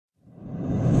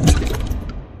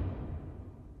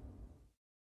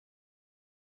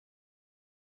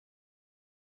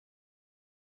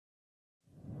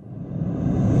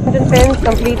pens,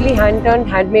 completely hand-turned,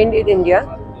 handmade in India.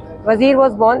 Vazir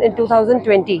was born in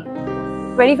 2020.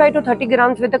 25 to 30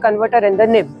 grams with the converter and the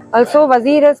nib. Also,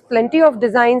 Vazir has plenty of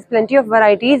designs, plenty of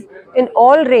varieties in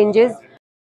all ranges.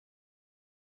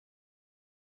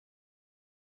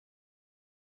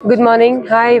 Good morning.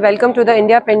 Hi, welcome to the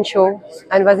India Pen Show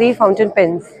and Vazir Fountain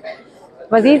Pens.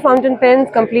 Vazir Fountain Pens,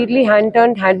 completely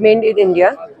hand-turned, handmade in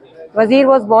India. Vazir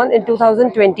was born in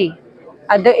 2020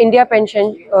 at the India Pen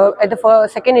at the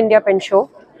second India Pen Show.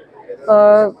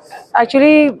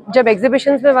 Actually, जब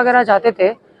exhibitions में वगैरह जाते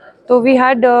थे, तो we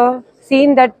had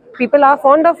seen that people are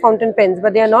fond of fountain pens,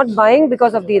 but they are not buying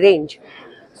because of the range.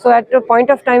 So at a point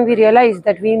of time, we realized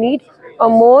that we need a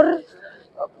more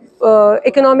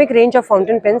economic range of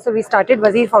fountain pens. So we started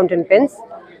Vazir fountain pens,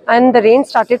 and the range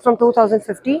started from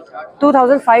 2050,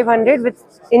 2500, which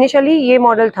initially ये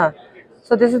model था.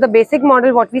 So this is the basic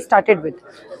model what we started with.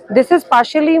 This is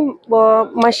partially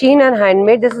machine and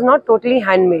handmade. This is not totally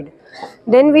handmade.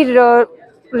 Then we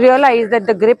realized that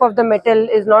the grip of the metal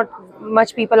is not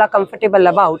much people are comfortable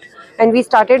about, and we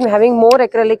started having more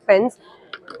acrylic pens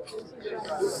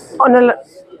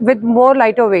with more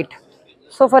lighter weight.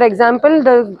 So for example,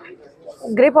 the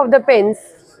grip of the pens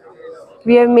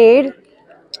we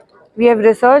have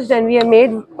researched and we have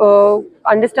made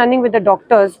understanding with the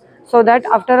doctors, so that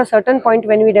after a certain point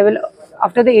when we develop,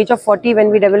 after the age of 40, when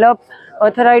we develop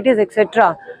arthritis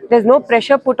etc., there's no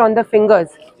pressure put on the fingers.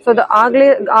 So the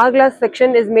hourglass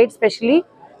section is made specially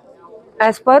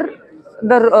as per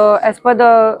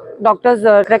the doctor's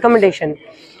recommendation.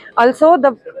 Also,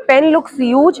 the pen looks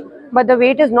huge, but the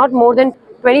weight is not more than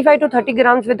 25 to 30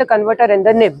 grams with the converter and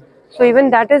the nib. So even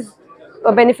that is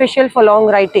beneficial for long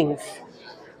writings.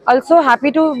 Also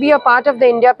happy to be a part of the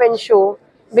India Pen Show,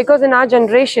 because in our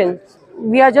generation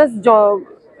we are just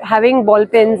having ball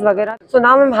pens वगैरह. So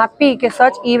now I'm happy that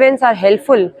such events are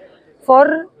helpful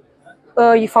for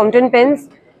fountain pens.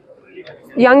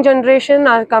 Young generation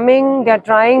are coming, they are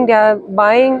trying, they are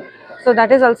buying, so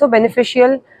that is also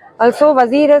beneficial. Also,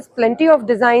 Vazir has plenty of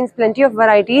designs, plenty of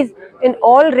varieties in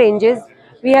all ranges.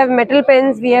 We have metal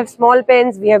pens, we have small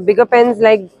pens, we have bigger pens,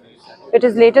 like it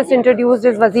is latest introduced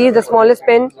is Vazir, the smallest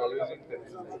pen,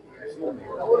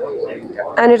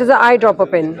 and it is an eyedropper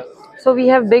pen. So we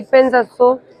have big pens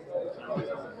also.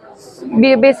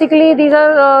 Basically, these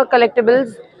are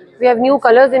collectibles. We have new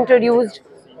colors introduced.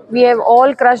 We have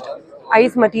all crushed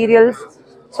ice materials.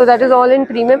 So that is all in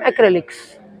premium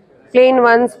acrylics. Plain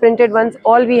ones, printed ones,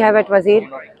 all we have at Vazir.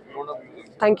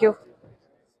 Thank you.